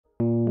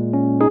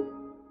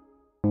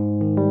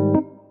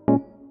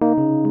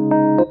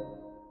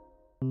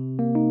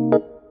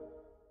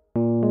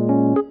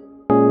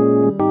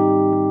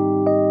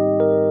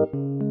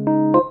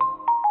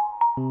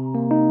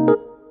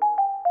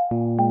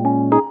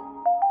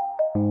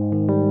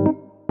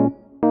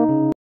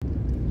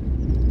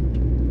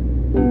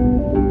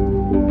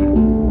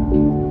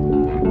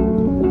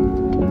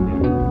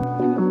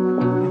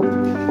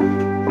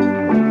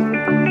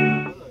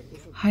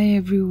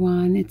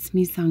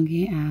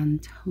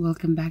and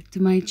welcome back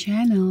to my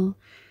channel.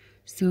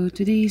 So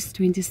today is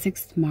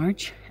 26th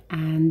March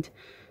and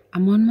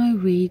I'm on my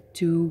way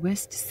to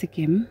West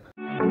Sikkim.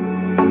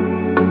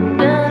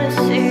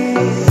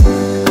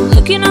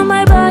 Looking on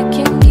my back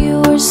and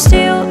you were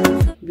still.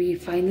 We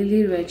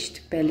finally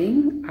reached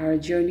Pelling. Our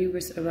journey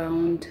was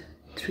around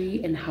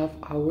 3.5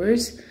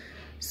 hours.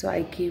 So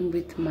I came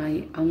with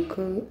my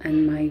uncle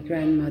and my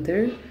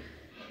grandmother,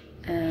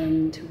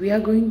 and we are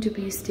going to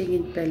be staying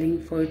in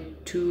Pelling for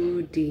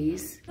 2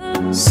 days.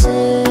 I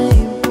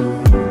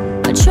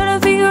try to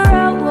figure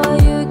out why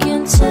you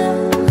can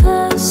tell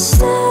us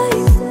stay.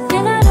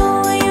 And I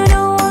know when you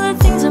know all the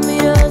things that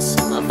made us.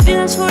 My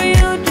feelings for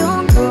you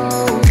don't go.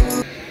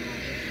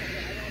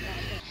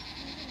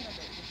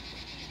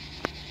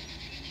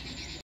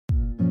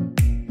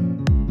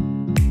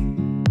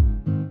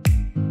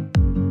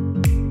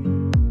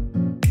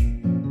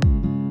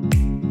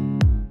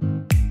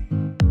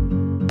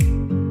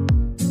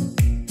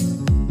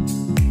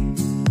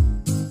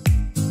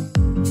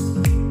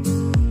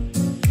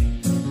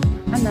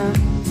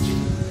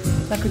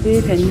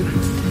 Sakude venue.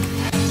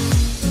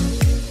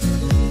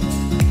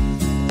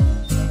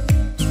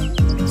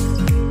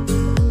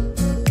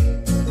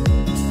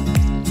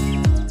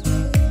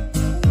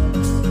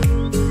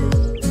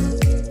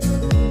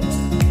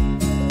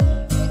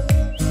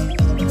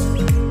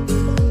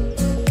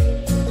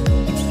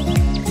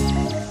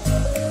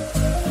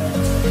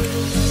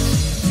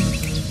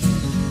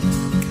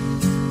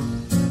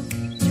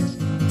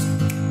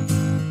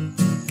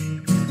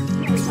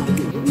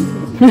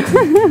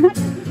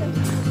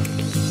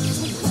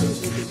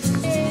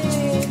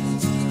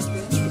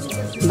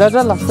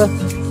 Dada लाग्छ.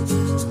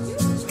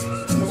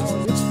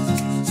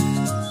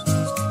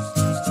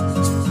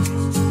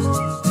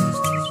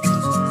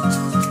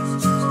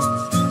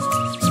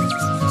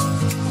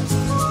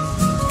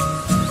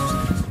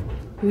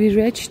 We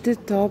reached the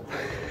top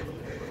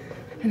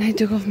and I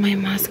took off my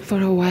mask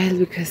for a while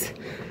because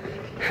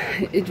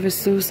it was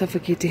so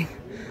suffocating,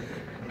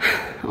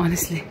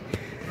 honestly.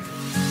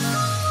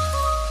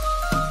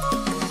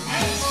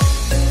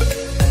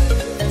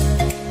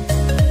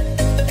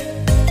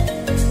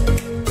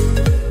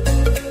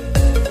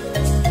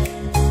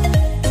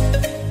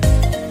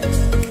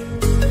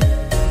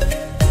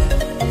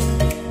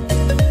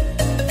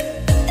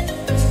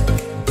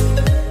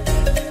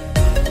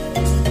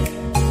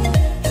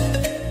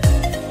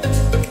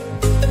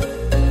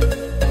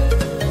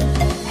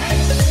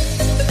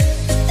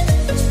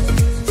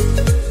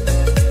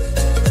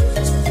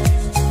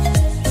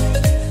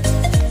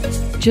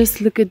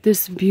 Just look at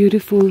this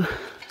beautiful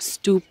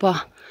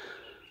stupa,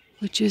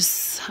 which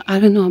is, I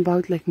don't know,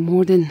 about like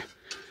more than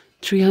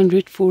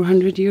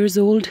 300-400 years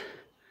old.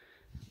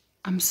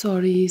 I'm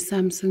sorry,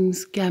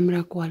 Samsung's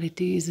camera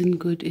quality isn't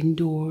good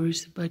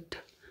indoors, but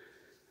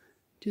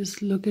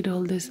just look at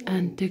all this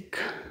antique.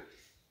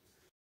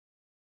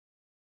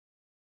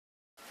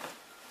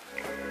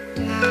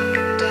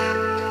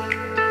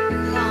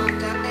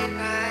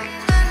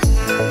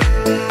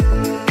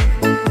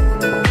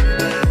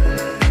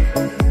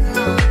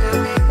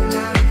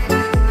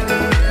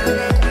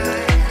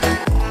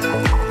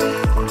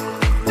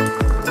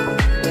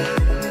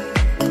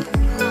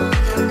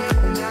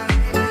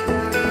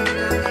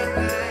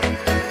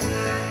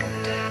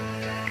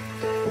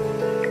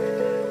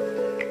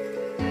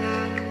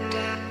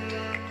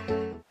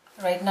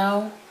 Right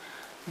now,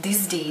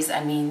 these days,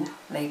 I mean,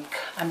 like,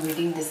 I'm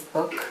reading this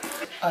book,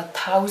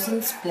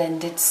 1,000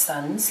 Splendid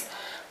Suns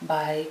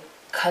by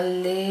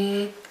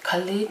Khalid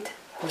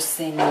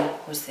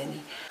Hosseini.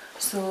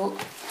 So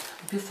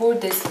before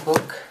this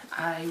book,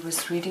 I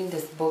was reading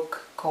this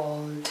book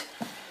called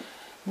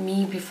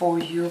Me Before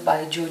You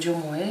by Jojo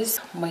Moyes.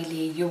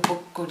 Maile yo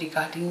book ko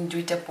regarding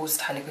duita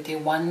post haleko thiye.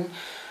 One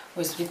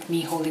was with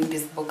me holding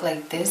this book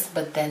like this,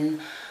 but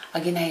then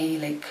again I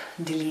like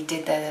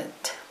deleted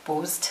that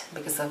post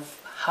because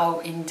of how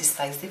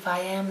indecisive I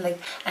am, like,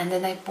 and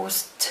then I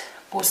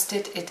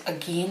posted it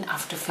again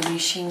after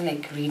finishing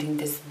like reading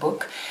this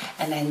book,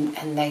 and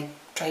I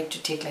tried to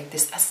take like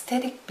this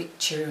aesthetic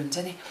picture.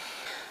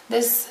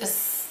 This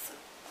is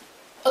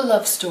a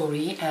love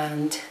story,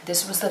 and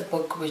this was a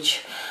book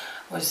which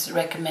was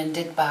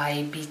recommended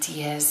by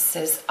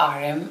BTS's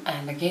RM.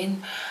 And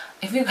again,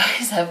 if you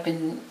guys have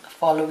been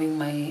following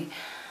my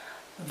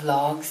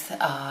vlogs,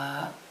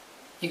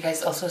 you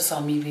guys also saw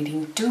me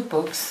reading 2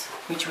 books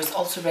which was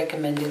also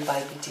recommended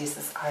by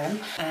BTS's RM,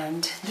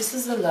 and this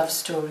is a love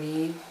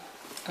story,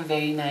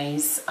 very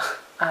nice.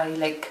 I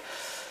like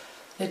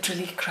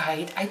literally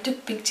cried. I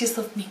took pictures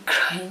of me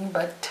crying,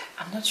 but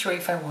I'm not sure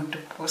if I want to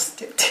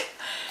post it.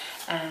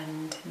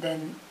 And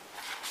then,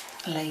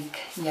 like,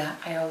 yeah,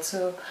 I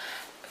also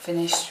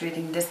finished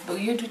reading this book.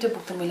 You do the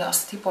book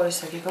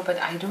but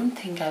I don't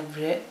think I've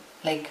read,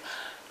 like,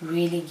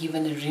 really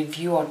given a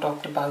review or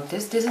talked about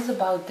this. This is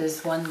about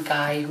this one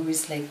guy who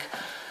is like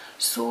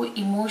so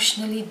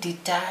emotionally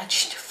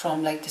detached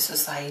from like the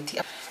society,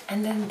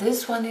 And then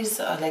this one is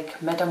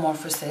like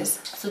Metamorphosis.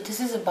 So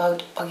this is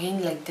about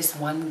again like this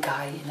one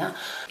guy, you know,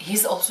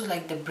 he's also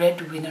like the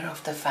breadwinner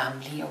of the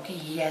family. Okay,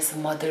 he has a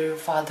mother,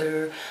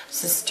 father,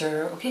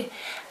 sister. Okay,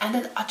 and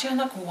then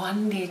achanak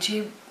one day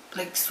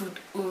like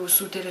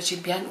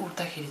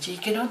he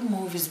cannot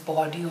move his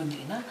body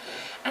only, na?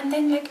 And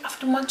then like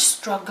after much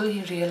struggle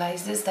he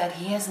realizes that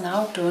he has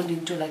now turned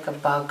into like a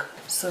bug.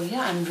 So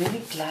yeah, I'm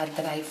really glad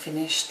that I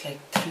finished like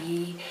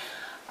 3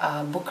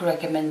 book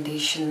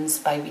recommendations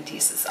by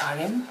BTS's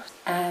RM,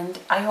 and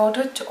I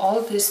ordered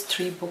all these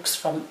 3 books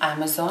from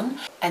Amazon.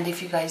 And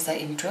if you guys are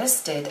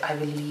interested, I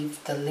will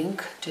leave the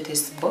link to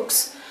these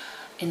books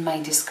in my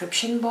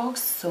description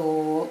box,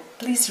 so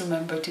please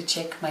remember to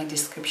check my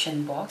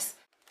description box.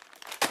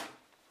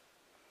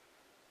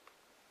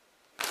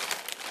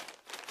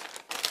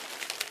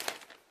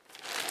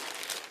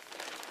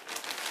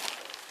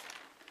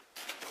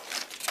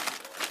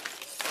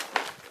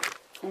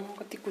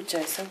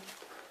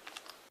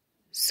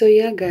 So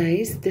yeah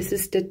guys, this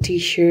is the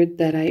t-shirt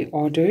that I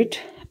ordered.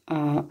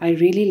 I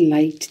really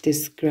liked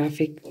this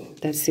graphic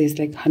that says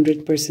like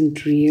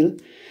 100% real,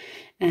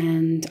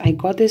 and I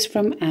got this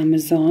from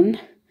Amazon.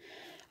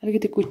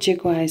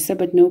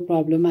 But no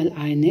problem, I'll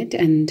iron it,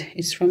 and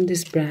it's from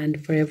this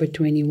brand Forever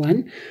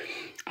 21.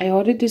 I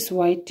ordered this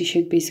white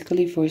t-shirt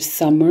basically for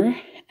summer,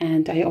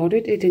 and I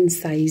ordered it in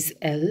size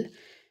L.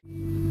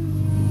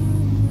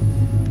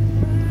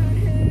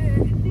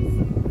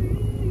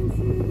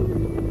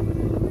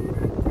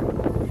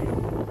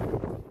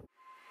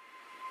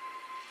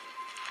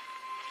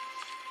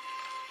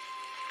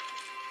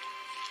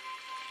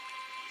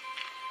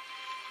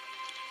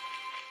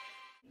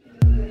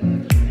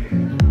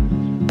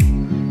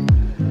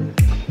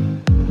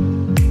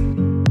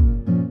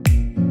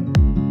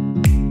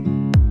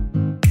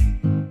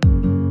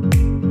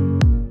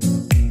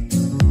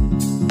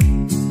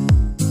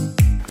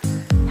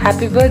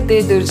 Happy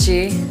birthday,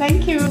 Durji.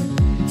 Thank you.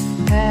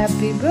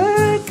 Happy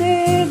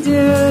birthday,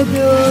 dear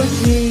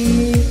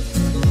Durji.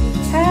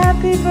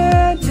 Happy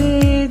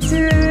birthday to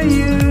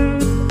you.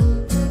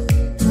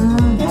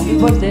 Happy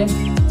birthday.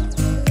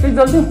 Please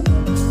do.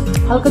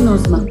 Halka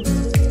nose ma.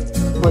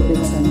 Birthday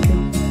ma thank you.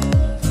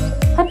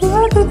 Happy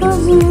birthday,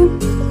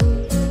 Durji.